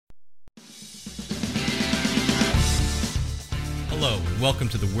Hello, and welcome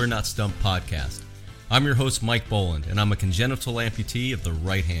to the We're Not Stumped podcast. I'm your host, Mike Boland, and I'm a congenital amputee of the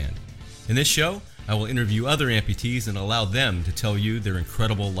right hand. In this show, I will interview other amputees and allow them to tell you their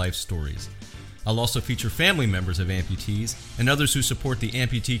incredible life stories. I'll also feature family members of amputees and others who support the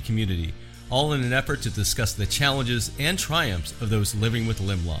amputee community, all in an effort to discuss the challenges and triumphs of those living with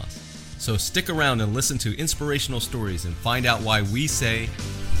limb loss. So stick around and listen to inspirational stories and find out why we say,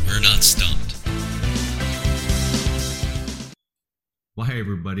 we're not stumped. Well, hey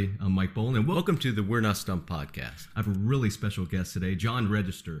everybody, I'm Mike Boland, and welcome to the We're Not Stumped podcast. I have a really special guest today, John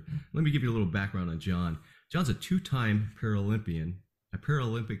Register. Let me give you a little background on John. John's a two-time Paralympian, a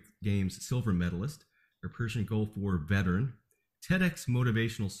Paralympic Games silver medalist, a Persian Gulf War veteran, TEDx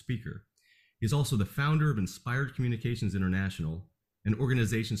motivational speaker. He's also the founder of Inspired Communications International, an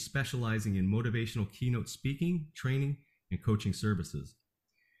organization specializing in motivational keynote speaking, training, and coaching services.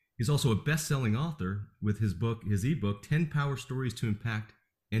 He's also a best-selling author with his ebook, 10 Power Stories to Impact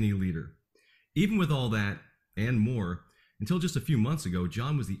Any Leader. Even with all that and more, until just a few months ago,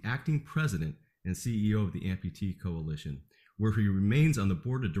 John was the acting president and CEO of the Amputee Coalition, where he remains on the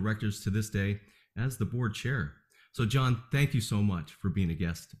board of directors to this day as the board chair. So John, thank you so much for being a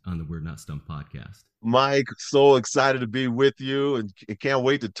guest on the We're Not Stumped podcast. Mike, so excited to be with you and can't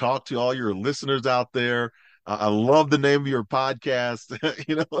wait to talk to all your listeners out there. I love the name of your podcast,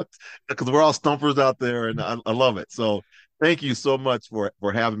 because we're all stumpers out there, and I love it. So thank you so much for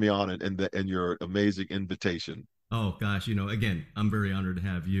having me on it and your amazing invitation. Oh, gosh, again, I'm very honored to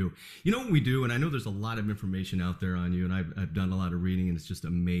have you. You know what we do, and I know there's a lot of information out there on you, and I've done a lot of reading, and it's just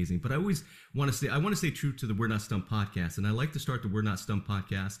amazing. But I always want to stay true to the We're Not Stumped podcast, and I like to start the We're Not Stumped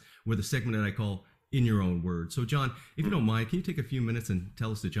podcast with a segment that I call In Your Own Words. So, John, if you don't mind, can you take a few minutes and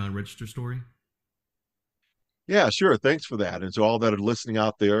tell us the John Register story? Yeah, sure. Thanks for that. And to all that are listening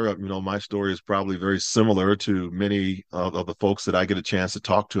out there, my story is probably very similar to many of the folks that I get a chance to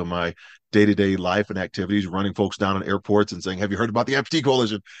talk to in my day-to-day life and activities, running folks down in airports and saying, have you heard about the Amputee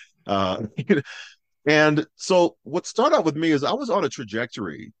Coalition? Uh, and so what started out with me is I was on a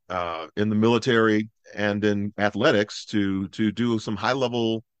trajectory in the military and in athletics to do some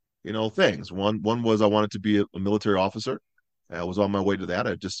high-level, things. One was I wanted to be a military officer. I was on my way to that.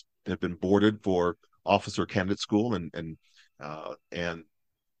 I just had been boarded for officer candidate school, and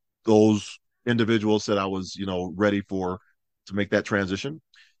those individuals said I was ready to make that transition.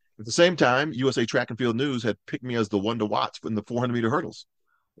 At the same time, USA Track and Field News had picked me as the one to watch in the 400-meter hurdles,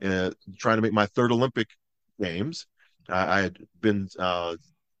 trying to make my third Olympic Games. I had been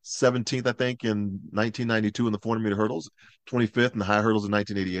 17th, I think, in 1992 in the 400-meter hurdles, 25th in the high hurdles in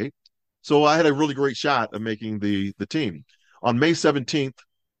 1988. So I had a really great shot of making the team. On May 17th,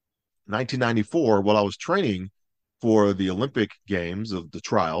 1994, while I was training for the Olympic Games of the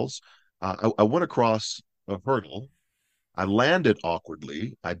trials, I went across a hurdle. I landed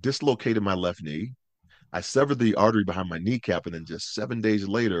awkwardly. I dislocated my left knee. I severed the artery behind my kneecap, and then just 7 days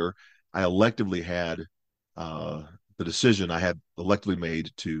later, I electively had the decision I had electively made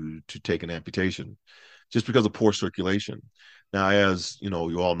to take an amputation, just because of poor circulation. Now, as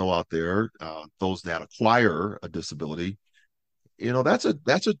you all know out there, those that acquire a disability, that's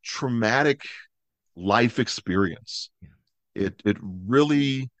a traumatic life experience. It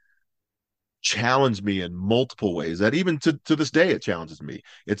really challenged me in multiple ways. That even to this day, it challenges me.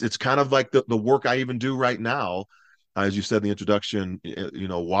 It's kind of like the work I even do right now. As you said in the introduction,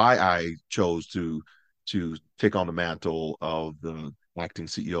 why I chose to take on the mantle of the acting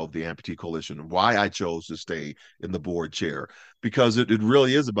CEO of the Amputee Coalition, and why I chose to stay in the board chair, because it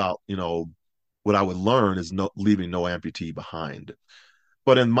really is about, what I would learn is leaving no amputee behind.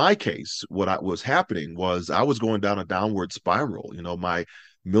 But in my case, what was happening was I was going down a downward spiral. My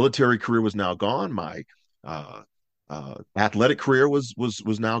military career was now gone. My athletic career was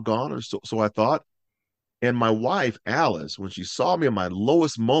now gone, or so I thought. And my wife, Alice, when she saw me in my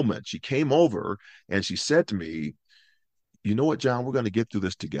lowest moment, she came over and she said to me, you know what, John, we're going to get through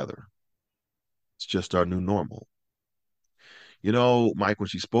this together. It's just our new normal. Mike, when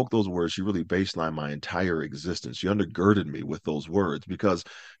she spoke those words, she really baselined my entire existence. She undergirded me with those words, because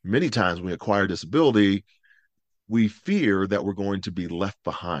many times when we acquire disability, we fear that we're going to be left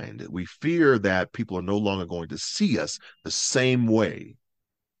behind. We fear that people are no longer going to see us the same way.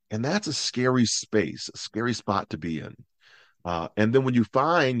 And that's a scary space, a scary spot to be in. And then when you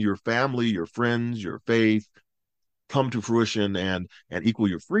find your family, your friends, your faith come to fruition and equal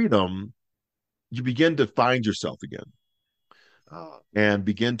your freedom, you begin to find yourself again. And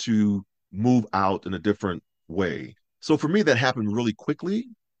begin to move out in a different way. So for me, that happened really quickly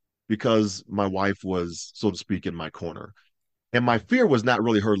because my wife was, so to speak, in my corner. And my fear was not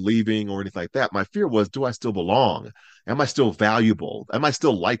really her leaving or anything like that. My fear was, do I still belong? Am I still valuable? Am I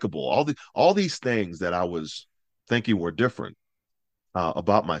still likable? All these things that I was thinking were different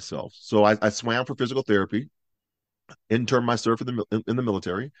about myself. So I swam for physical therapy, interned myself in the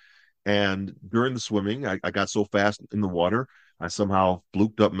military, and during the swimming, I got so fast in the water, I somehow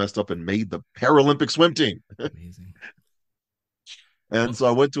fluked up, messed up, and made the Paralympic swim team. Amazing. And Well, so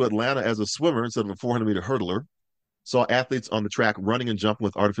I went to Atlanta as a swimmer instead of a 400-meter hurdler. Saw athletes on the track running and jumping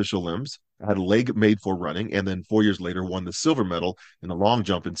with artificial limbs. I had a leg made for running, and then 4 years later, won the silver medal in the long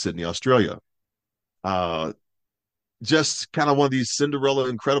jump in Sydney, Australia. Uh, just kind of one of these Cinderella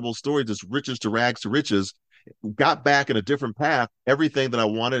incredible stories, just riches to rags to riches. Got back in a different path, everything that I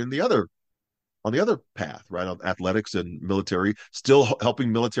wanted in the other on the other path, right? On athletics and military, still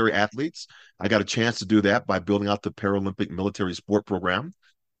helping military athletes. I got a chance to do that by building out the Paralympic military sport program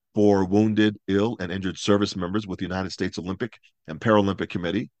for wounded, ill, and injured service members with the United States Olympic and Paralympic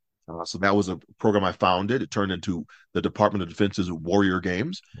Committee. So that was a program I founded. It turned into the Department of Defense's Warrior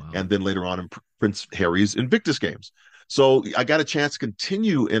Games, wow. and then later on in Prince Harry's Invictus Games. So I got a chance to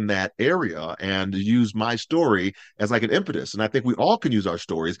continue in that area and use my story as like an impetus. And I think we all can use our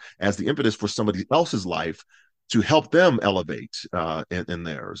stories as the impetus for somebody else's life to help them elevate in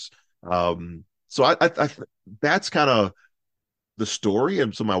theirs. So that's kind of the story.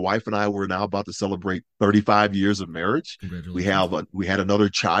 And so my wife and I were now about to celebrate 35 years of marriage. Congratulations. We had another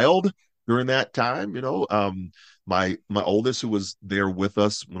child during that time. My oldest, who was there with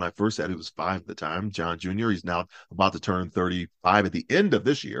us when I first had, he was 5 at the time, John Jr. He's now about to turn 35 at the end of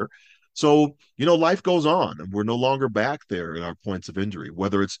this year. So life goes on, and we're no longer back there in our points of injury,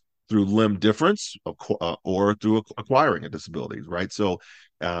 whether it's through limb difference or through acquiring a disability, right? So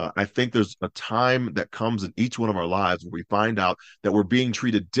I think there's a time that comes in each one of our lives where we find out that we're being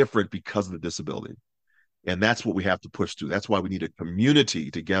treated different because of the disability. And that's what we have to push through. That's why we need a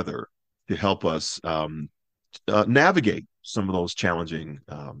community together to help us navigate some of those challenging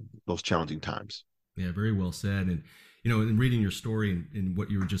times. Yeah, very well said. And in reading your story and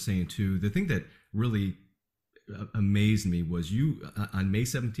what you were just saying too, the thing that really amazed me was you on May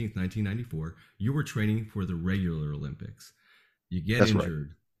 17th, 1994, you were training for the regular Olympics. You get That's right.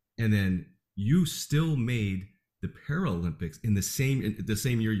 injured, and then you still made the Paralympics in the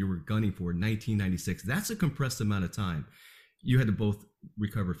same year you were gunning for, 1996. That's a compressed amount of time. You had to both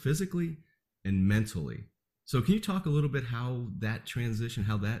recover physically and mentally. So can you talk a little bit how that transition,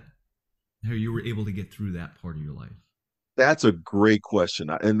 how you were able to get through that part of your life? That's a great question.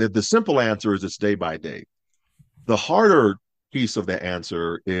 And the simple answer is it's day by day. The harder piece of the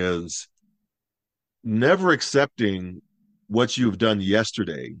answer is never accepting what you've done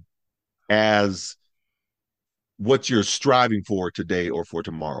yesterday as what you're striving for today or for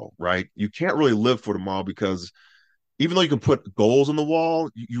tomorrow, right? You can't really live for tomorrow because even though you can put goals on the wall,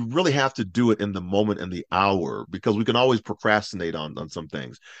 you really have to do it in the moment and the hour, because we can always procrastinate on some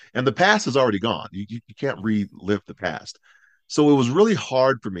things. And the past is already gone. You can't relive the past. So it was really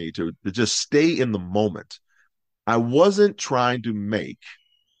hard for me to just stay in the moment. I wasn't trying to make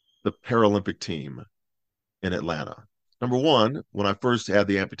the Paralympic team in Atlanta. Number one, when I first had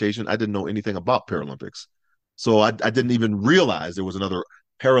the amputation, I didn't know anything about Paralympics. So I didn't even realize there was another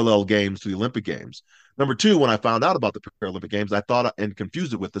parallel games to the Olympic Games. Number two, when I found out about the Paralympic Games, I thought and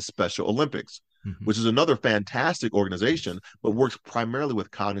confused it with the Special Olympics, Mm-hmm. which is another fantastic Yes. organization, but works primarily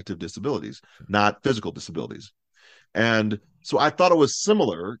with cognitive disabilities, Sure. not physical disabilities. And so I thought it was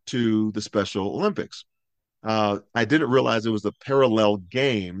similar to the Special Olympics. I didn't realize it was the parallel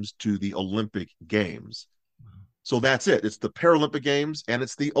games to the Olympic Games. Wow. So that's it. It's the Paralympic Games and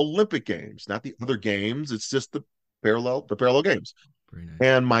it's the Olympic Games, not the other games. It's just the parallel games. Very nice.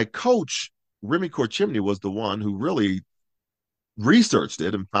 And my coach, Remy Korchimny, was the one who really researched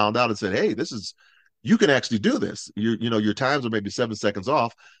it and found out and said, "Hey, you can actually do this. Your times are maybe 7 seconds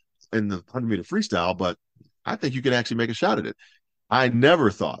off in the 100-meter freestyle, but I think you can actually make a shot at it." I never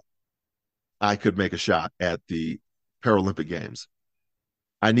thought I could make a shot at the Paralympic Games.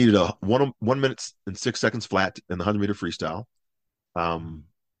 I needed a 1 minute and 6 seconds flat in the 100-meter freestyle. Um,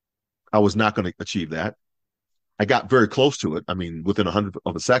 I was not going to achieve that. I got very close to it. I mean, within 100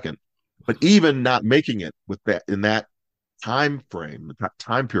 of a second. But even not making it with that in that time frame, that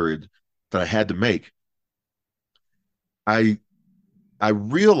time period that I had to make, I I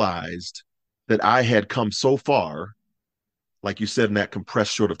realized that I had come so far, like you said, in that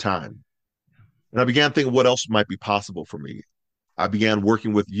compressed short of time. And I began thinking what else might be possible for me. I began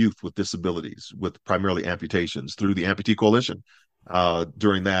working with youth with disabilities, with primarily amputations through the Amputee Coalition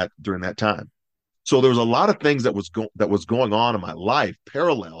during that time. So there was a lot of things that was going on in my life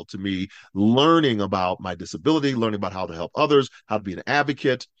parallel to me learning about my disability, learning about how to help others, how to be an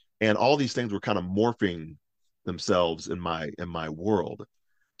advocate, and all these things were kind of morphing themselves in my world.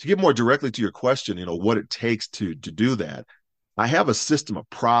 To get more directly to your question, what it takes to do that, I have a system, a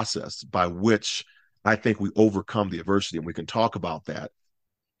process by which I think we overcome the adversity, and we can talk about that.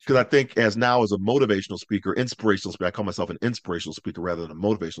 Because I Sure. think as now as a motivational speaker, inspirational speaker, I call myself an inspirational speaker rather than a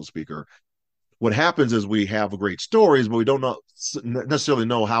motivational speaker. What happens is we have great stories, but we don't necessarily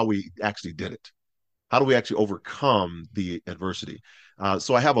know how we actually did it. How do we actually overcome the adversity?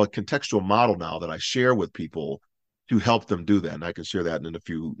 So I have a contextual model now that I share with people to help them do that, and I can share that in a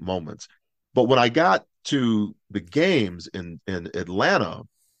few moments. But when I got to the games in Atlanta,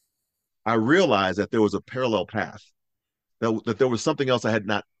 I realized that there was a parallel path, that there was something else I had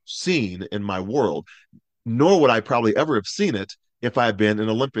not seen in my world, nor would I probably ever have seen it if I had been an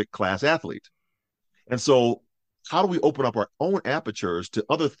Olympic class athlete. And so, how do we open up our own apertures to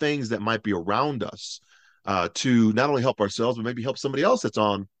other things that might be around us, to not only help ourselves, but maybe help somebody else that's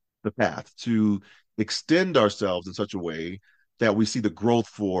on the path, to extend ourselves in such a way that we see the growth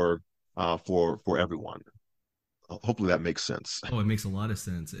for everyone. Hopefully that makes sense. Oh, it makes a lot of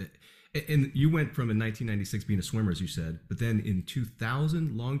sense. And you went from in 1996 being a swimmer, as you said, but then in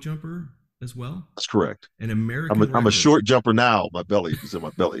 2000, long jumper as well, That's correct. an I'm a, American I'm a record. short jumper now. My belly is in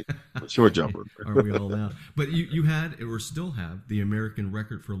my belly. I'm a short jumper. Aren't we all now? But you had or still have the American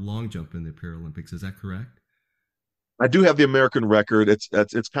record for long jump in the Paralympics. Is that correct? I do have the American record. It's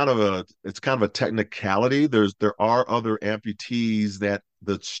kind of a technicality. There are other amputees that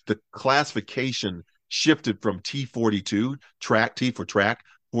the classification shifted from T42, track T for track,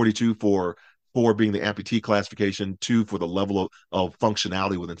 42 for being the amputee classification, two for the level of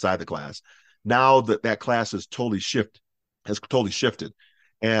functionality within inside the class. Now that class has totally shifted,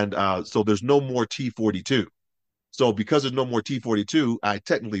 and so there's no more T42. So because there's no more T42, I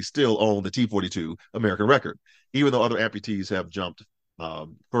technically still own the T42 American record, even though other amputees have jumped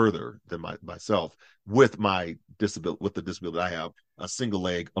further than myself with the disability I have, a single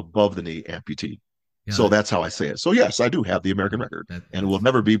leg above the knee amputee. Yeah, So that's how I say it. So yes, I do have the American record, and it will that's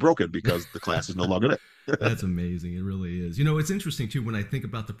never be broken because the class is no longer there. that's amazing. It really is. You know, it's interesting too when I think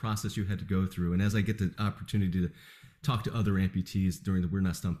about the process you had to go through, and as I get the opportunity to talk to other amputees during the We're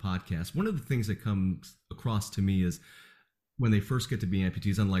Not Stumped podcast, one of the things that comes across to me is when they first get to be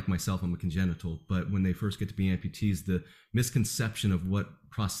amputees, unlike myself, I'm a congenital, but when they first get to be amputees, the misconception of what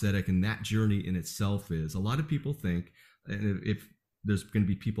prosthetic and that journey in itself is. A lot of people think, and if there's going to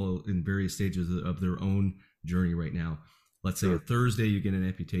be people in various stages of their own journey right now. Let's say on Sure. Thursday you get an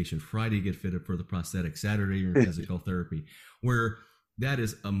amputation, Friday you get fitted for the prosthetic, Saturday you're in physical therapy, where that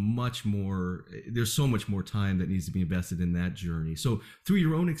is a much more, there's so much more time that needs to be invested in that journey. So through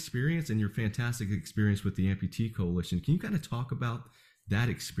your own experience and your fantastic experience with the Amputee Coalition, can you kind of talk about that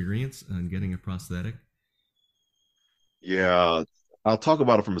experience on getting a prosthetic? Yeah, I'll talk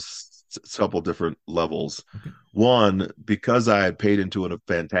about it from a couple different levels. Okay. One, because I had paid into a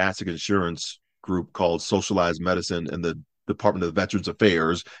fantastic insurance group called Socialized Medicine in the Department of Veterans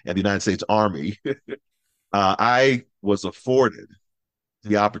Affairs and the United States Army, I was afforded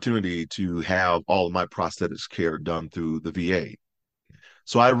the opportunity to have all of my prosthetics care done through the VA.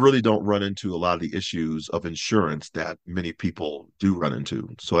 So I really don't run into a lot of the issues of insurance that many people do run into.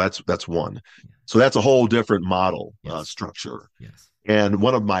 So that's one. Yeah. So that's a whole different model Yes. structure. Yes. And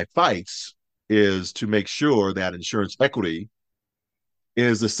one of my fights is to make sure that insurance equity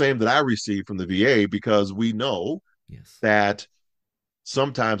is the same that I receive from the VA because we know Yes. that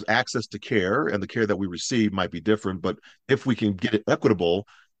sometimes access to care and the care that we receive might be different, but if we can get it equitable,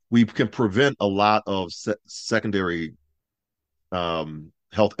 we can prevent a lot of secondary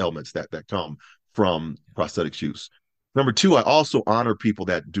health ailments that come from prosthetics use. Number two, I also honor people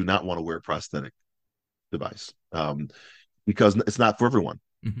that do not want to wear a prosthetic device because it's not for everyone.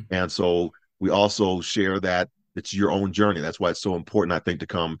 Mm-hmm. And so we also share that it's your own journey. That's why it's so important, I think, to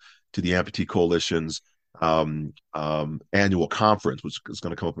come to the Amputee Coalition's annual conference, which is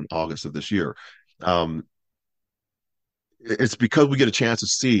going to come up in August of this year. Um, it's because we get a chance to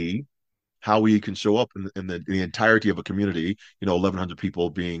see how we can show up in the entirety of a community, 1,100 people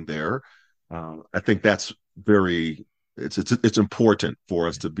being there. I think that's very, it's important for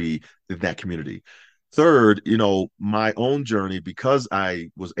us Yeah. to be in that community. Third, my own journey, because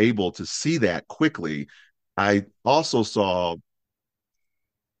I was able to see that quickly, I also saw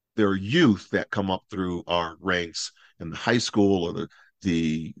there are youth that come up through our ranks in the high school or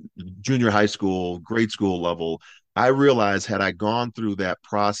the junior high school, grade school level. I realized had I gone through that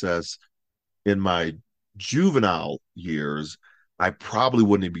process in my juvenile years, I probably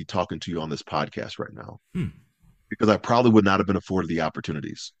wouldn't even be talking to you on this podcast right now Hmm. because I probably would not have been afforded the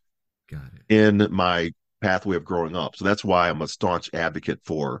opportunities Got it. in my pathway of growing up. So that's why I'm a staunch advocate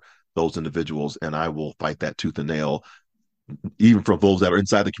for those individuals, and I will fight that tooth and nail, even from those that are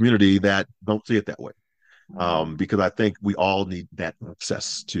inside the community that don't see it that way. Because I think we all need that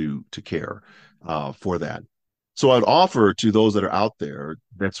access to care for that. So I'd offer to those that are out there,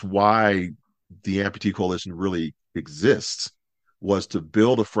 that's why the Amputee Coalition really exists, was to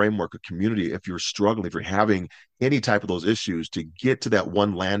build a framework, a community. If you're struggling, if you're having any type of those issues, to get to that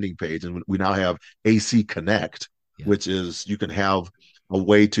one landing page. And we now have AC Connect, Yeah. which is you can have a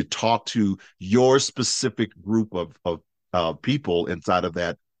way to talk to your specific group of people inside of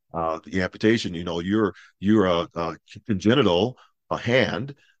that the amputation. You're a congenital, a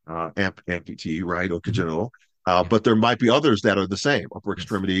hand amputee, right, or Hmm. congenital. Yeah. But there might be others that are the same, upper Yes.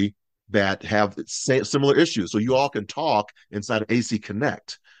 extremity, that have similar issues. So you all can talk inside of AC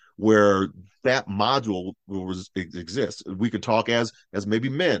Connect, where that module will exist. We can talk as maybe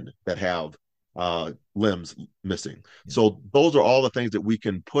men that have limbs missing. Yeah. So those are all the things that we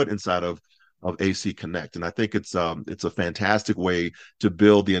can put inside of AC Connect, and I think it's a fantastic way to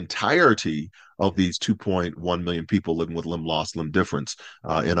build the entirety of these 2.1 million people living with limb loss, limb difference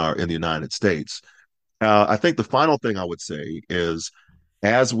in the United States. I think the final thing I would say is,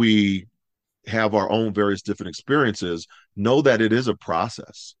 as we have our own various different experiences, know that it is a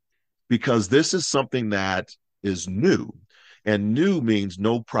process, because this is something that is new, and new means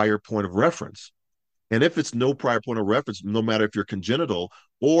no prior point of reference. And if it's no prior point of reference, no matter if you're congenital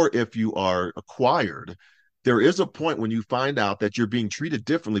or if you are acquired, there is a point when you find out that you're being treated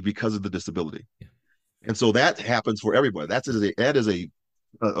differently because of the disability. Yeah. And so that happens for everybody. That is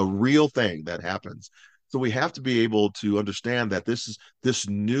a real thing that happens. So we have to be able to understand that this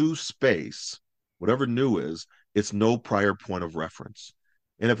new space, whatever new is, it's no prior point of reference.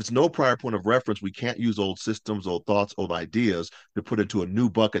 And if it's no prior point of reference, we can't use old systems, old thoughts, old ideas to put into a new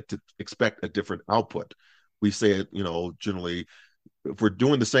bucket to expect a different output. We say it, generally, if we're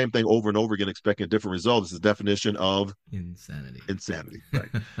doing the same thing over and over again, expecting a different result, it's the definition of Insanity. insanity, right?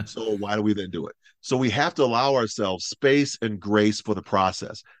 So why do we then do it? So we have to allow ourselves space and grace for the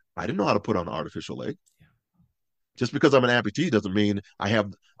process. I didn't know how to put on an artificial leg. Yeah. Just because I'm an amputee doesn't mean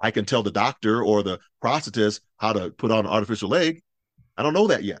I can tell the doctor or the prosthetist how to put on an artificial leg. I don't know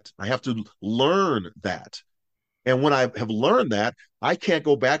that yet. I have to learn that. And when I have learned that, I can't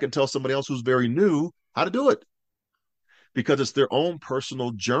go back and tell somebody else who's very new how to do it, because it's their own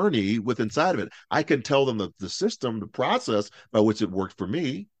personal journey with inside of it. I can tell them the system, the process by which it worked for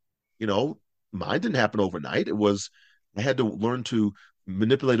me. You know, Mine didn't happen overnight. I had to learn to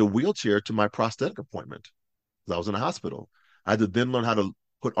manipulate a wheelchair to my prosthetic appointment because I was in a hospital. I had to then learn how to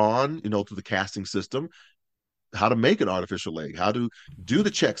put on, through the casting system, how to make an artificial leg, how to do the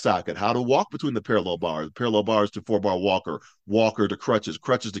check socket, how to walk between the parallel bars to 4-bar walker, walker to crutches,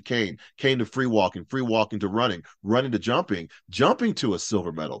 crutches to cane, cane to free walking to running, running to jumping, jumping to a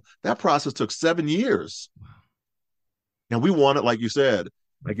silver medal. That process took 7 years. Wow. And we want it, like you said,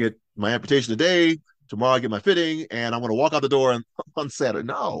 I get my amputation today, tomorrow I get my fitting, and I'm going to walk out the door on Saturday.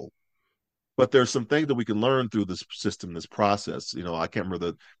 No. But there's some things that we can learn through this system, this process. I can't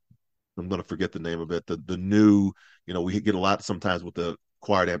remember I'm going to forget the name of it. The new, we get a lot sometimes with the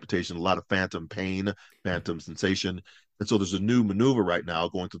acquired amputation, a lot of phantom pain, Yeah. phantom sensation. And so there's a new maneuver right now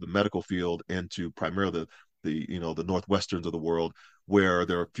going through the medical field into primarily the Northwesterns of the world, where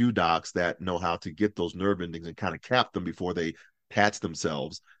there are a few docs that know how to get those nerve endings and kind of cap them before they attach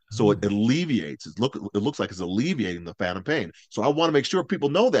themselves. So Oh. it alleviates. It looks like it's alleviating the phantom pain. So I want to make sure people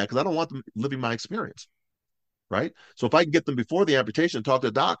know that, because I don't want them living my experience, right? So if I can get them before the amputation, talk to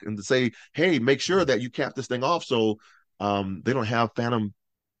the doc and to say, hey, make sure that you cap this thing off so they don't have phantom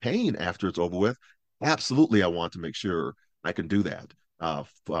pain after it's over with. Absolutely, I want to make sure I can do that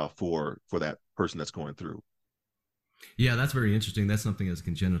for that person that's going through. Yeah, that's very interesting. That's something as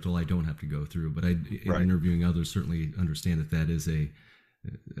congenital I don't have to go through, but in Right. interviewing others, certainly understand that is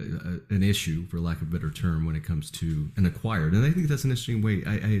an issue, for lack of a better term, when it comes to an acquired. And I think that's an interesting way.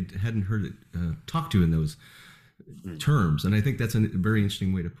 I hadn't heard it talked to in those Mm. terms, and I think that's a very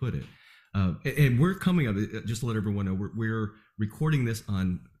interesting way to put it. And we're coming up, just to let everyone know, we're recording this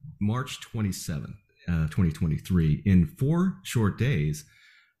on March 27th, 2023. In 4 short days,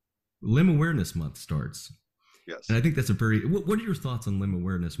 Limb Awareness Month starts. And Yes. I think that's what are your thoughts on Limb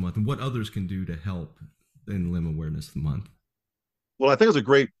Awareness Month and what others can do to help in Limb Awareness Month? Well, I think it's a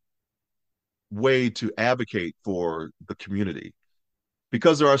great way to advocate for the community,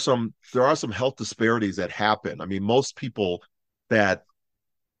 because there are some health disparities that happen. I mean, most people that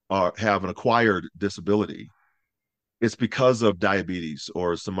have an acquired disability it's because of diabetes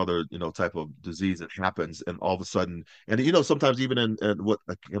or some other type of disease that happens, and all of a sudden, and sometimes even in what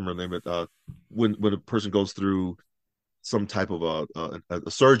I can't remember the name of it, when a person goes through some type of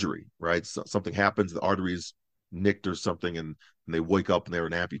a surgery, right? So something happens, the arteries nicked or something, and they wake up and they're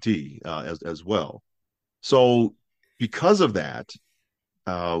an amputee as well. So because of that,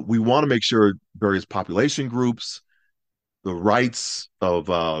 we want to make sure various population groups, the rights of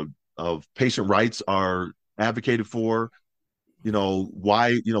patient rights are advocated for.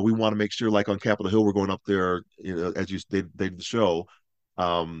 Why we want to make sure, like on Capitol Hill, we're going up there, as you they show,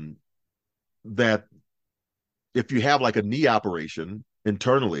 um, that if you have like a knee operation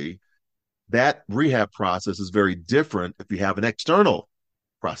internally, that rehab process is very different if you have an external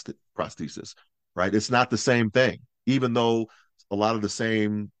prosthesis, right? It's not the same thing, even though a lot of the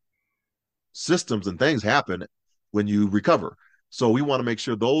same systems and things happen when you recover. So we want to make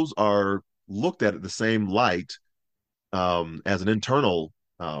sure those are looked at the same light, as an internal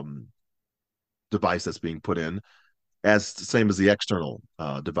device that's being put in, as the same as the external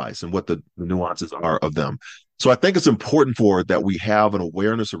device, and what the nuances are of them. So I think it's important for that we have an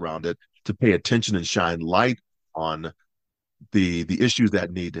awareness around it, to pay attention and shine light on the issues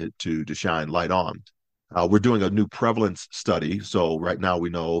that need to shine light on. We're doing a new prevalence study. So right now we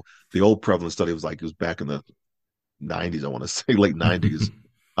know the old prevalence study it was back in the 90s, I want to say late 90s.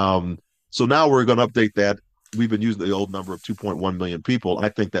 Um, so now we're going to update that. We've been using the old number of 2.1 million people. I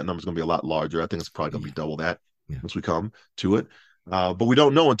think that number is going to be a lot larger. I think it's probably going to Yeah. be double that Yeah. once we come to it. But we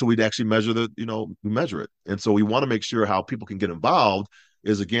don't know until we actually we measure it. And so we want to make sure how people can get involved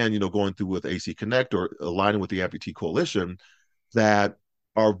is, again, going through with AC Connect or aligning with the Amputee Coalition, that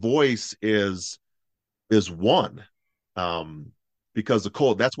our voice is one. Um, because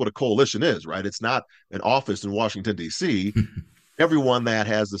that's what a coalition is, right? It's not an office in Washington, D.C. Everyone that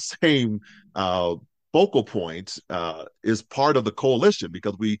has the same uh, focal point is part of the coalition,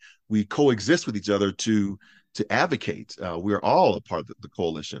 because we coexist with each other to advocate. We're all a part of the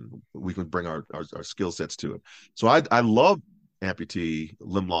coalition. We can bring our skill sets to it. So I love Amputee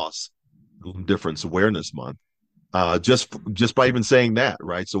Limb Loss Limb Difference Awareness Month. Just by even saying that,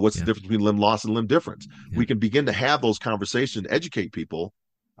 right? So what's the Yeah. difference between limb loss and limb difference? Yeah. We can begin to have those conversations, educate people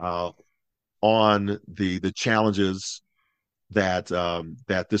uh, on the challenges that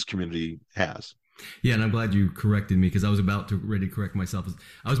this community has. Yeah, and I'm glad you corrected me, because I was about to ready to correct myself.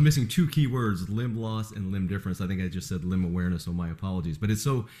 I was missing two key words: limb loss and limb difference. I think I just said limb awareness, so my apologies. But it's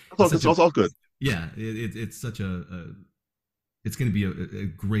such It's a, all good. yeah, it's such a it's going to be a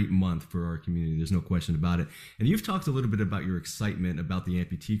great month for our community. There's no question about it. And you've talked a little bit about your excitement about the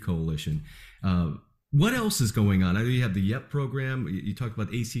Amputee Coalition. What else is going on? I know you have the YEP program. You talked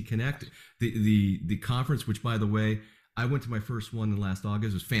about AC Connect, the conference, which, by the way, I went to my first one in last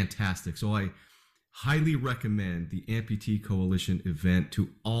August. It was fantastic. So I highly recommend the Amputee Coalition event to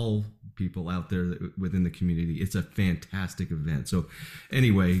all people out there within the community. It's a fantastic event. So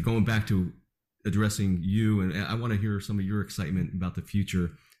anyway, going back to addressing you, and I want to hear some of your excitement about the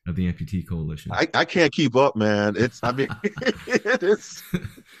future of the Amputee Coalition. I can't keep up, man. I mean, it is.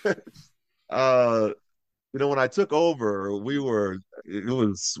 Uh, when I took over, it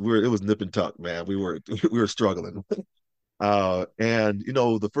was nip and tuck, man. We were struggling. And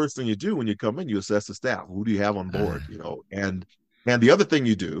the first thing you do when you come in, you assess the staff. Who do you have on Uh, board? And the other thing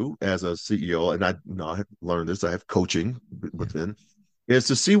you do as a CEO, and I have learned this, I have coaching yeah, within, is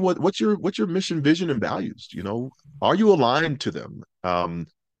to see what's your mission, vision, and values. Are you aligned to them? And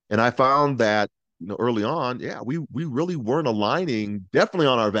I found that early on, yeah, we really weren't aligning definitely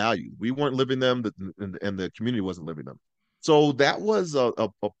on our values. We weren't living them, and the community wasn't living them. So that was a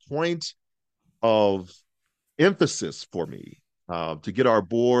point of emphasis for me, to get our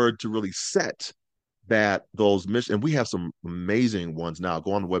board to really set that those missions. And we have some amazing ones now.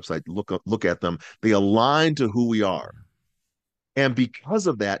 Go on the website, look at them. They align to who we are. And because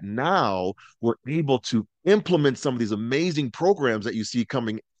of that, now we're able to implement some of these amazing programs that you see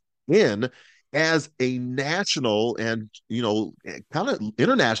coming in as a national and kind of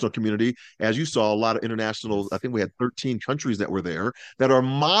international community. As you saw, a lot of international, I yes, think we had 13 countries that were there, that are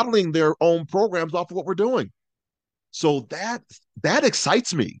modeling their own programs off of what we're doing. So that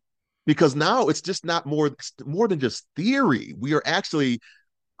excites me, because now it's just not more than just theory. We are actually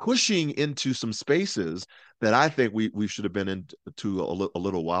pushing into some spaces that I think we should have been into a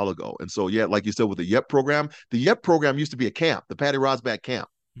little while ago. And so, yeah, like you said, with the YEP program used to be a camp, the Patty Rosback camp.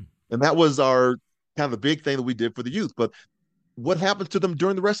 hmm, And that was our kind of the big thing that we did for the youth. But what happens to them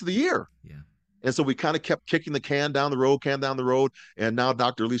during the rest of the year? yeah, And so we kind of kept kicking the can down the road. And now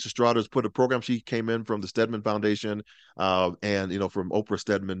Dr. Lisa Strada has put a program. She came in from the Stedman Foundation, and from Oprah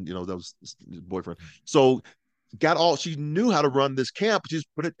Stedman, that was his boyfriend. So she knew how to run this camp. She's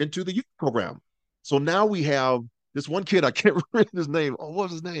put it into the youth program. So now we have this one kid. I can't remember his name. Oh, what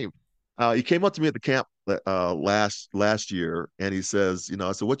was his name? He came up to me at the camp last year, and he says,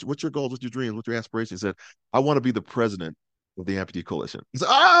 I said, what's your goals? What's your dreams? What's your aspirations? He said, I want to be the president of the Amputee Coalition. He said,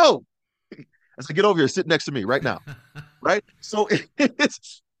 oh, I said, get over here, sit next to me right now. Right. So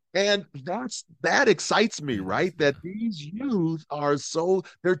it's, and that excites me, It is, right? yeah. That these youth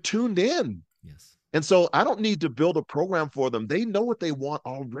they're tuned in. Yes. And so I don't need to build a program for them. They know what they want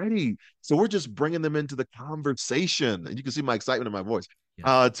already. So we're just bringing them into the conversation. And you can see my excitement in my voice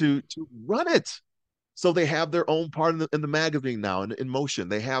Yes. to run it. So they have their own part in the magazine now in motion.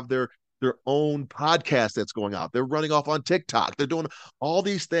 They have their own podcast that's going out. They're running off on TikTok. They're doing all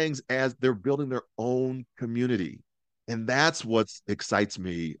these things as they're building their own community. And that's what excites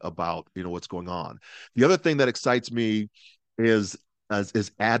me about what's going on. The other thing that excites me is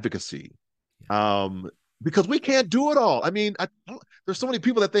advocacy, Yeah. um, because we can't do it all. I mean, there's so many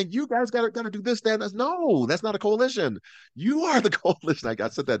people that think you guys got to do this, that, and that's no, that's not a coalition. You are the coalition. I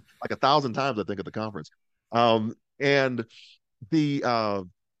said that like 1,000 times, I think, at the conference. And the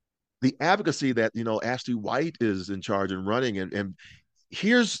advocacy that Ashley White is in charge and running, and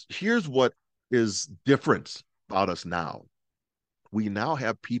here's what is different about us now. We now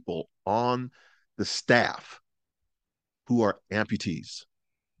have people on the staff who are amputees,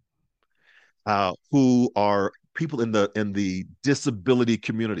 who are people in the disability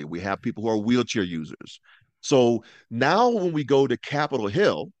community. We have people who are wheelchair users. So now when we go to Capitol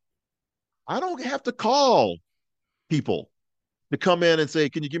Hill, I don't have to call people to come in and say,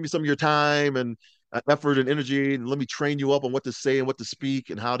 can you give me some of your time and effort and energy, and let me train you up on what to say and what to speak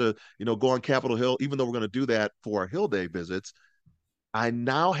and how to go on Capitol Hill. Even though we're going to do that for our Hill Day visits, I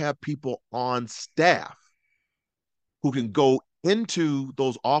now have people on staff who can go into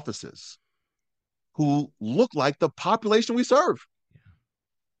those offices who look like the population we serve.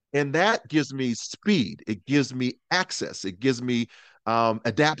 And that gives me speed. It gives me access. It gives me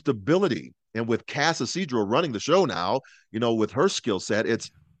adaptability. And with Cass Cedro running the show now, with her skill set, it's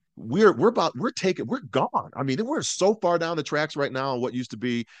we're gone. I mean, we're so far down the tracks right now on what used to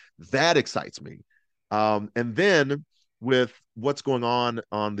be. That excites me. And then with what's going on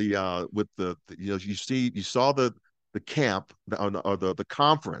the with you saw the camp or the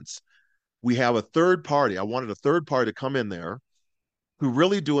conference. We have a third party. I wanted a third party to come in there who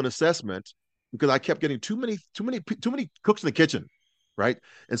really do an assessment, because I kept getting too many cooks in the kitchen, right?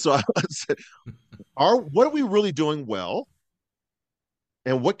 And so I said, what are we really doing well,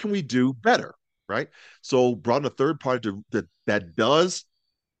 and what can we do better, right? So brought in a third party that does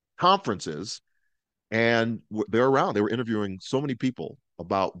conferences, and they're around. They were interviewing so many people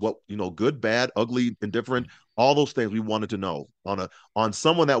about what good, bad, ugly, indifferent, all those things we wanted to know on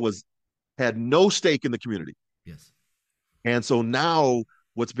someone that had no stake in the community. Yes. And so now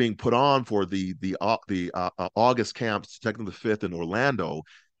what's being put on for the August camps, technically the 5th in Orlando,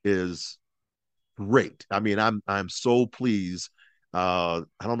 is great. I mean, I'm so pleased. I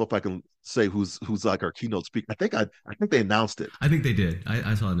don't know if I can say who's like our keynote speaker. I think they announced it. I think they did.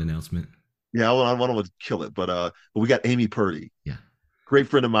 I saw an announcement. Yeah, I want to kill it, but we got Amy Purdy, Yeah. great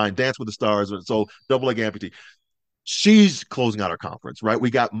friend of mine, Dance with the Stars, so double leg amputee. She's closing out our conference, right?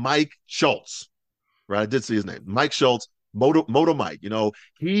 We got Mike Schultz, right? I did see his name, Mike Schultz, Moto Mike.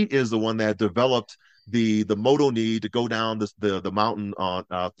 He is the one that developed the Moto knee to go down the mountain on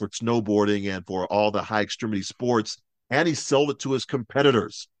for snowboarding and for all the high extremity sports, and he sold it to his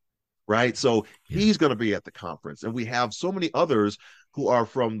competitors, right? So Yeah. he's going to be at the conference, and we have so many others who are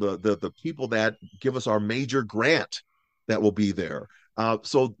from the people that give us our major grant that will be there.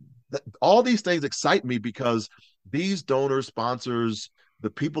 So all these things excite me, because these donors, sponsors, the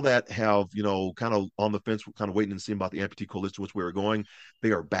people that have, kind of on the fence, kind of waiting and seeing about the Amputee Coalition, which we were going,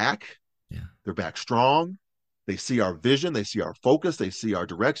 they are back. Yeah. They're back strong. They see our vision. They see our focus. They see our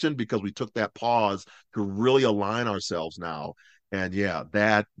direction, because we took that pause to really align ourselves now. And yeah,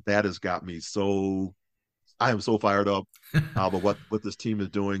 that has got me so, I am so fired up about what this team is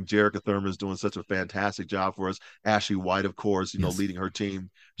doing. Jerica Thurman is doing such a fantastic job for us. Ashley White, of course, Yes. leading her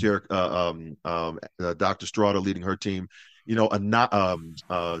team. Dr. Strada leading her team.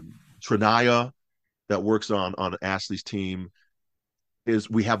 Trinaya, that works on Ashley's team.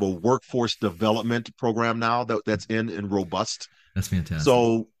 We have a workforce development program now that's in robust. That's fantastic.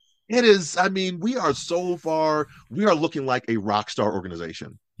 So it is. I mean, we are so far. We are looking like a rock star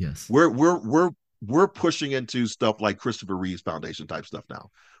organization. Yes. We're we're pushing into stuff like Christopher Reeve's Foundation type stuff now.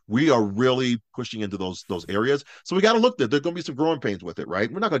 We are really pushing into those areas. So we got to look there. There's going to be some growing pains with it, right?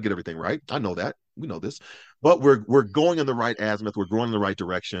 We're not going to get everything right. I know that. We know this, but we're going in the right azimuth. We're going in the right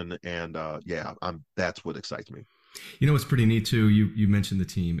direction, and yeah, that's what excites me. You know, it's pretty neat too. You mentioned the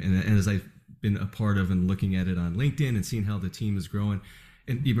team, and as I've been a part of and looking at it on LinkedIn and seeing how the team is growing,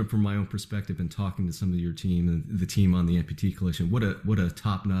 and even from my own perspective and talking to some of your team and the team on the Amputee Coalition, what a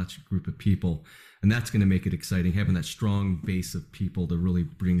top notch group of people, and that's going to make it exciting having that strong base of people to really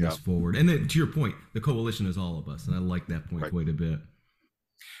bring Yeah, this forward. And then to your point, the coalition is all of us, and I like that point right. quite a bit.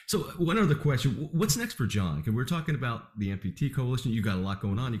 So one other question: what's next for John? Because we're talking about the Amputee Coalition. You got a lot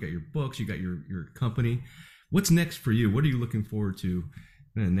going on. You got your books. You got your company. What's next for you? What are you looking forward to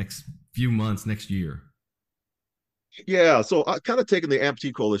in the next few months, next year? Yeah, so I kind of taking the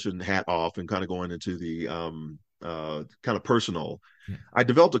Amputee Coalition hat off and kind of going into the kind of personal. Yeah. I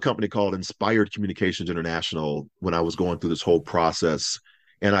developed a company called Inspired Communications International when I was going through this whole process.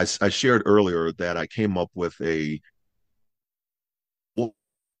 And I shared earlier that I came up with the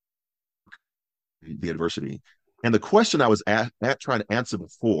adversity. And the question I was at trying to answer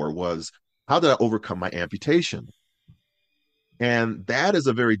before was, how did I overcome my amputation? And that is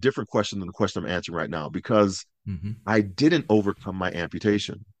a very different question than the question I'm answering right now, because Mm-hmm. I didn't overcome my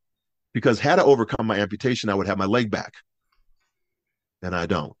amputation. Because had I overcome my amputation, I would have my leg back, and I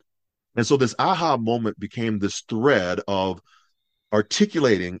don't. And so this aha moment became this thread of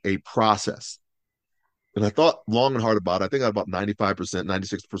articulating a process. And I thought long and hard about it. I think I'm about 95%,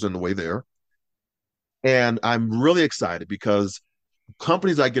 96% of the way there. And I'm really excited because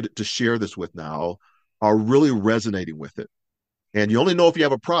companies I get to share this with now are really resonating with it. And you only know if you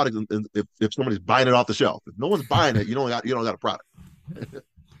have a product if somebody's buying it off the shelf. If no one's buying it, you don't got a product.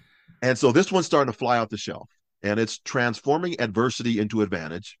 And so this one's starting to fly off the shelf. And it's transforming adversity into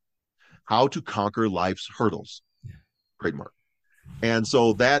advantage, how to conquer life's hurdles. Trademark. And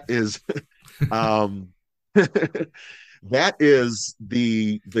so that is um that is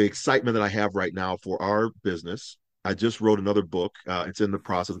the excitement that I have right now for our business. I just wrote another book. It's in the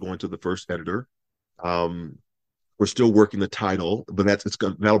process of going to the first editor. Um, we're still working the title, but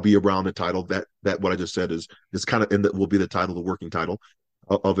that'll be around the title. That what I just said is kind of in that will be the title, the working title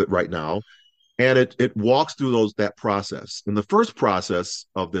of it right now. And it walks through that process. And the first process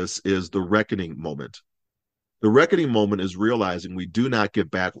of this is the reckoning moment. The reckoning moment is realizing we do not get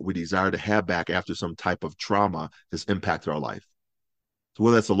back what we desire to have back after some type of trauma has impacted our life. So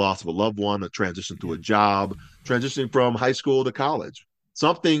whether that's the loss of a loved one, a transition to Yeah. a job, transitioning from high school to college,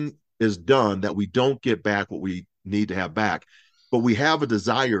 something is done that we don't get back what we need to have back. But we have a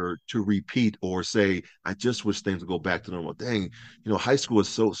desire to repeat or say, I just wish things would go back to normal. Dang, high school is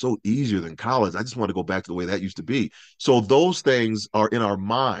so easier than college. I just want to go back to the way that used to be. So those things are in our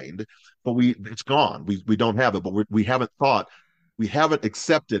mind, but it's gone. We don't have it, but we haven't thought, we haven't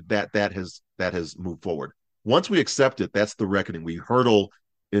accepted that has moved forward. Once we accept it, that's the reckoning. We hurdle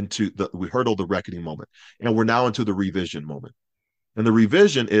the reckoning moment, and we're now into the revision moment. And the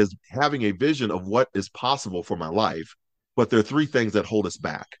revision is having a vision of what is possible for my life, but there are three things that hold us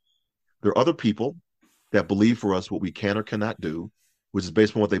back. There are other people that believe for us what we can or cannot do, which is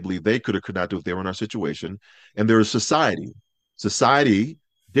based on what they believe they could or could not do if they were in our situation. And there is society. Society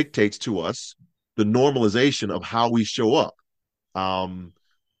dictates to us the normalization of how we show up. Um,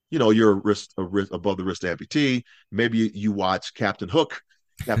 you're a wrist above the wrist amputee. Maybe you watch Captain Hook.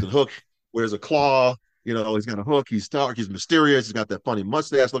 Captain Hook wears a claw. He's got a hook. He's dark. He's mysterious. He's got that funny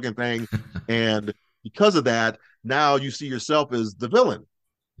mustache looking thing. And because of that, now you see yourself as the villain.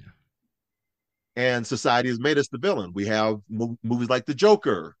 Yeah. And society has made us the villain. We have movies like The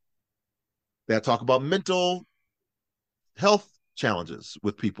Joker that talk about mental health challenges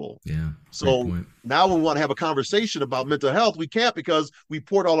with people. Yeah. Great So point. now when we want to have a conversation about mental health, we can't because we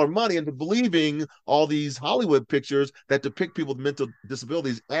poured all our money into believing all these Hollywood pictures that depict people with mental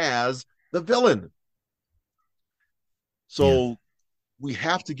disabilities as the villain. Yeah. So we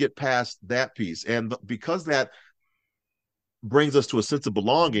have to get past that piece. And because that brings us to a sense of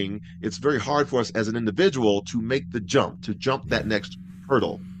belonging, it's very hard for us as an individual to make the jump, to jump Yeah. that next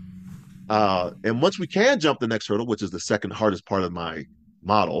hurdle. And once we can jump the next hurdle, which is the second hardest part of my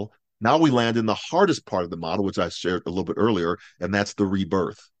model, now we land in the hardest part of the model, which I shared a little bit earlier, and that's the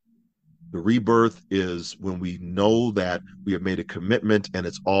rebirth. The rebirth is when we know that we have made a commitment and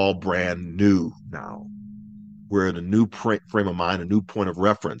it's all brand new now. We're in a new frame of mind, a new point of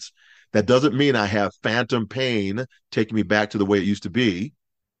reference. That doesn't mean I have phantom pain taking me back to the way it used to be.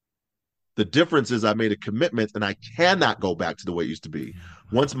 The difference is I made a commitment and I cannot go back to the way it used to be.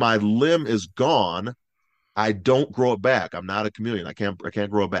 Once my limb is gone, I don't grow it back. I'm not a chameleon. I can't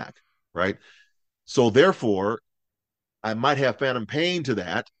grow it back. Right. So therefore, I might have phantom pain to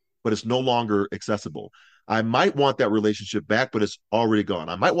that, but it's no longer accessible. I might want that relationship back, but it's already gone.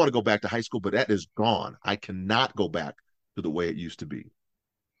 I might want to go back to high school, but that is gone. I cannot go back to the way it used to be.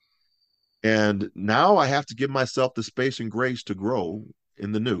 And now I have to give myself the space and grace to grow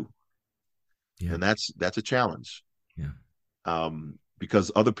in the new. Yeah. And that's a challenge. Yeah.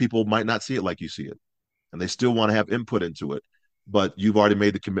 Because other people might not see it like you see it, and they still want to have input into it. But you've already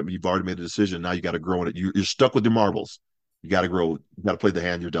made the commitment, you've already made the decision. Now you got to grow in it. You're stuck with your marbles. You got to grow. You got to play the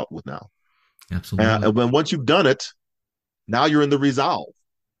hand you're dealt with now. Absolutely. And when once you've done it, now you're in the resolve.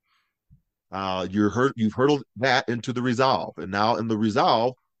 You've hurdled that into the resolve, and now in the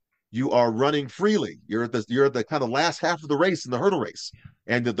resolve, you are running freely. You're at the kind of last half of the race in the hurdle race,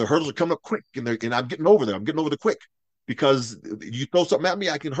 and the hurdles are coming up quick, and I'm getting over there. I'm getting over the quick because you throw something at me,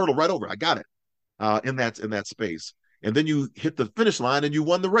 I can hurdle right over. I got it in that space. And then you hit the finish line and you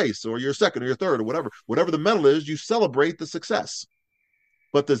won the race, or you're second or you're third or whatever the medal is. You celebrate the success,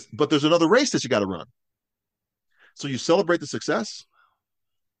 but there's another race that you got to run. So you celebrate the success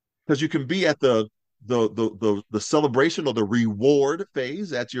because you can be at the celebration or the reward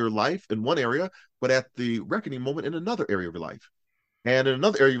phase at your life in one area, but at the reckoning moment in another area of your life. And in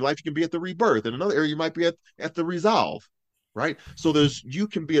another area of your life, you can be at the rebirth. In another area, you might be at the resolve, right? So you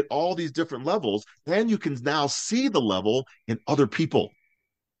can be at all these different levels, and you can now see the level in other people.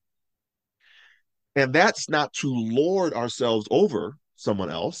 And that's not to lord ourselves over someone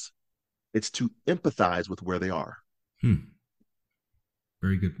else. It's to empathize with where they are. Hmm.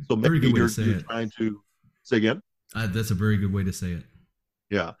 Very good. So Very maybe good way to you're say you're it. trying to say again. That's a very good way to say it.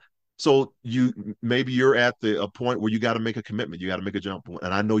 Yeah. So maybe you're at a point where you got to make a commitment. You got to make a jump,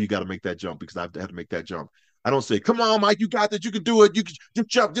 and I know you got to make that jump because I've had to make that jump. I don't say, "Come on, Mike, you got this. You can do it. You can just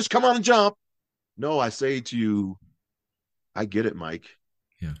jump. Just come on and jump." No, I say to you, "I get it, Mike.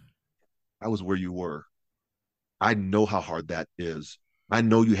 Yeah. I was where you were. I know how hard that is. I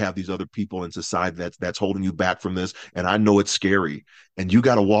know you have these other people in society that's holding you back from this, and I know it's scary. And you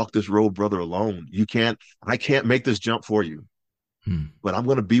got to walk this road, brother, alone. You can't. I can't make this jump for you, Hmm. but I'm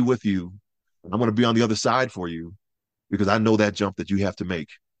going to be with you. I'm going to be on the other side for you because I know that jump that you have to make.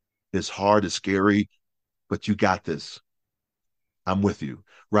 It's hard, it's scary, but you got this. I'm with you.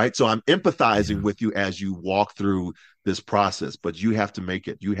 Right. So I'm empathizing Yeah. with you as you walk through this process, but you have to make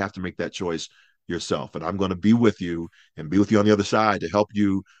it. You have to make that choice yourself. And I'm going to be with you and be with you on the other side to help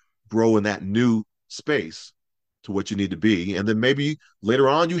you grow in that new space to what you need to be. And then maybe later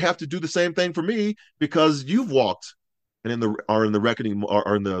on, you have to do the same thing for me because you've walked and in the reckoning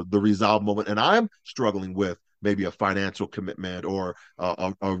or in the resolve moment, and I'm struggling with maybe a financial commitment or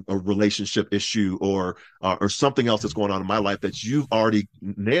a relationship issue or something else Yeah. that's going on in my life that you've already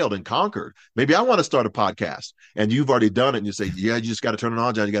nailed and conquered. Maybe I want to start a podcast and you've already done it, and you say, "Yeah, you just got to turn it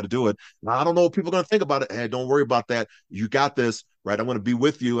on, John. You got to do it." Now, I don't know what people are going to think about it. Hey, don't worry about that. You got this, right? I'm going to be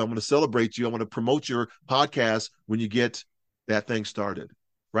with you. I'm going to celebrate you. I'm going to promote your podcast when you get that thing started,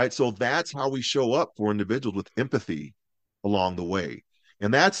 right? So that's how we show up for individuals with empathy along the way.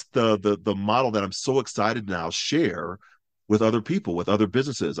 And that's the model that I'm so excited to now share with other people, with other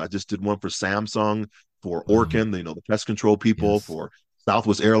businesses. I just did one for Samsung, for Wow. Orkin, the pest control people, Yes. for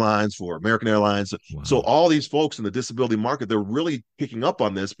Southwest Airlines, for American Airlines. So Wow. all these folks in the disability market, they're really picking up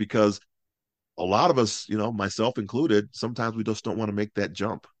on this because a lot of us, myself included, sometimes we just don't want to make that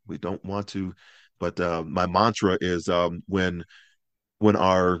jump. We don't want to. But my mantra is when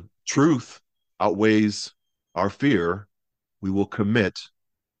our truth outweighs our fear, we will commit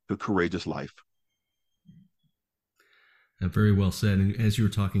to courageous life. Very well said. And as you were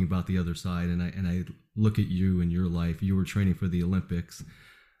talking about the other side, and I look at you and your life, you were training for the Olympics.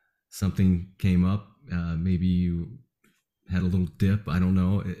 Something came up. Maybe you had a little dip. I don't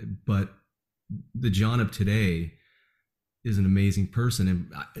know. But the John of today is an amazing person,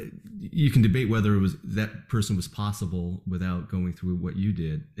 and you can debate whether it was that person was possible without going through what you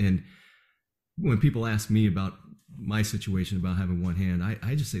did. And when people ask me about my situation about having one hand,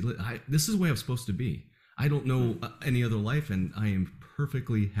 I just say, this is the way I'm supposed to be. I don't know any other life, and I am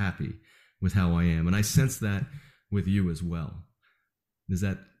perfectly happy with how I am. And I sense that with you as well. Is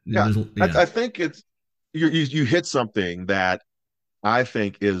that, Yeah, yeah, I think it's you hit something that I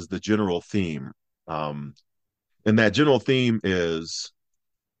think is the general theme, um, and that general theme is: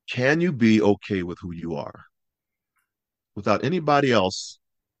 can you be okay with who you are without anybody else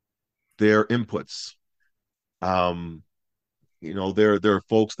their inputs? Um, there are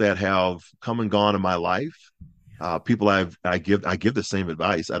folks that have come and gone in my life. People I give the same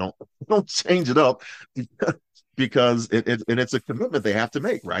advice. I don't change it up because and it's a commitment they have to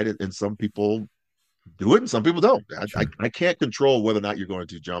make, right? And some people do it and some people don't. I, I, sure. I can't control whether or not you're going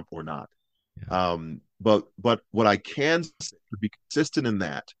to jump or not. Yeah. But what I can say to be consistent in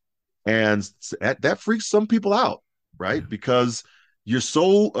that, and that freaks some people out, Yeah. right? Because you're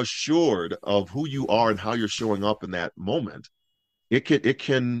so assured of who you are and how you're showing up in that moment. It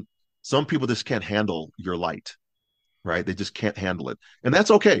can some people just can't handle your light, right? They just can't handle it. And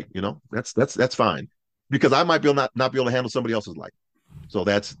that's okay, that's fine. Because I might not be able to handle somebody else's light. So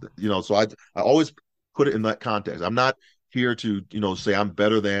so I always put it in that context. I'm not here to, say I'm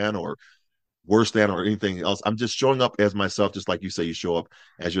better than or worse than or anything else. I'm just showing up as myself, just like you say you show up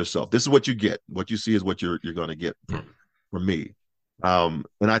as yourself. This is what you get. What you see is what you're going to get Yeah. from me. And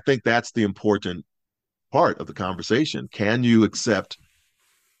I think that's the important part of the conversation. Can you accept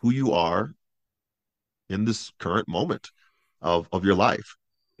who you are in this current moment of your life?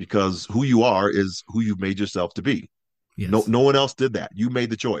 Because who you are is who you've made yourself to be. No, Yes. no one else did that. You made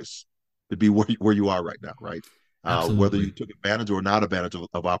the choice to be where you are right now, right? Whether you Absolutely. took advantage or not advantage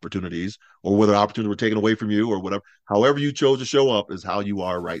of opportunities, or whether opportunities were taken away from you, or whatever. However you chose to show up is how you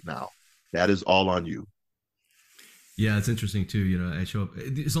are right now. That is all on you. Yeah, it's interesting too. I show up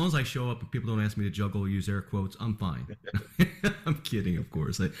as long as I show up and people don't ask me to juggle or use air quotes. I'm fine. I'm kidding, of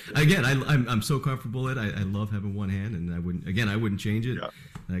course. I'm so comfortable at it. I love having one hand, and I wouldn't change it. Yeah,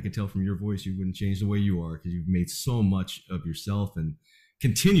 And I can tell from your voice you wouldn't change the way you are because you've made so much of yourself and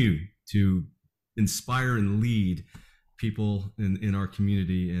continue to inspire and lead people in our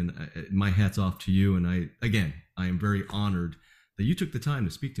community. And my hat's off to you. And I am very honored that you took the time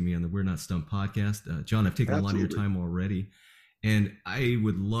to speak to me on the We're Not Stumped podcast. John, I've taken a lot of your absolutely. time already, and I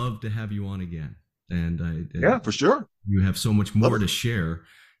would love to have you on again. And Yeah, for sure. you have so much Love more it. to share.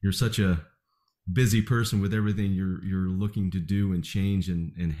 You're such a busy person with everything you're looking to do and change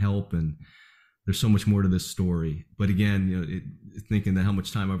and help, and there's so much more to this story. But again, thinking that how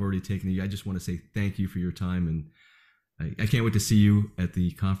much time I've already taken you, I just want to say thank you for your time, and I can't wait to see you at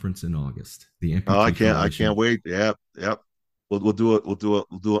the conference in August. The Oh, Amputee I can't Coalition. wait. Yep, yep. We'll do it. We'll do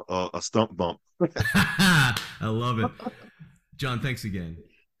a stump bump. I love it. John, thanks again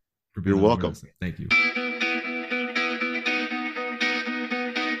for being You're on the welcome. awareness. Thank you.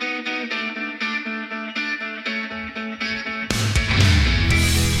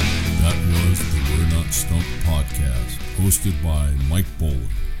 That was the We're Not Stumped podcast, hosted by Mike Boland.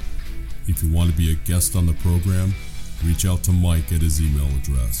 If you want to be a guest on the program, reach out to Mike at his email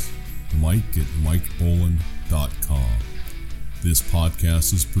address, mike@mikeboland.com. This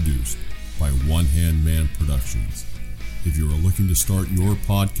podcast is produced by One Hand Man Productions. If you are looking to start your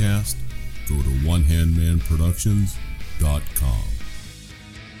podcast, go to onehandmanproductions.com.